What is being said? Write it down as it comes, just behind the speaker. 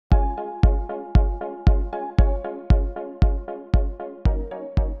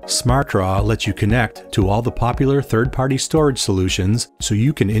SmartDraw lets you connect to all the popular third-party storage solutions so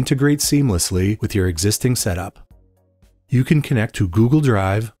you can integrate seamlessly with your existing setup. You can connect to Google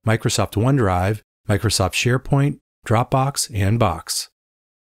Drive, Microsoft OneDrive, Microsoft SharePoint, Dropbox, and Box.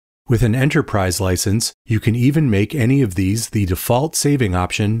 With an enterprise license, you can even make any of these the default saving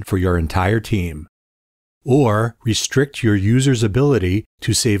option for your entire team. Or restrict your user's ability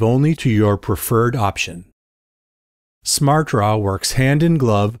to save only to your preferred option. SmartDraw works hand in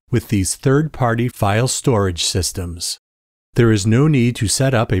glove with these third-party file storage systems. There is no need to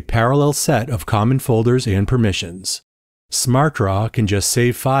set up a parallel set of common folders and permissions. SmartDraw can just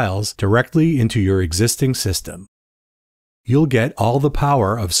save files directly into your existing system. You'll get all the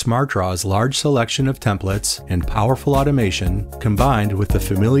power of SmartDraw's large selection of templates and powerful automation combined with the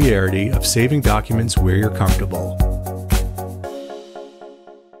familiarity of saving documents where you're comfortable.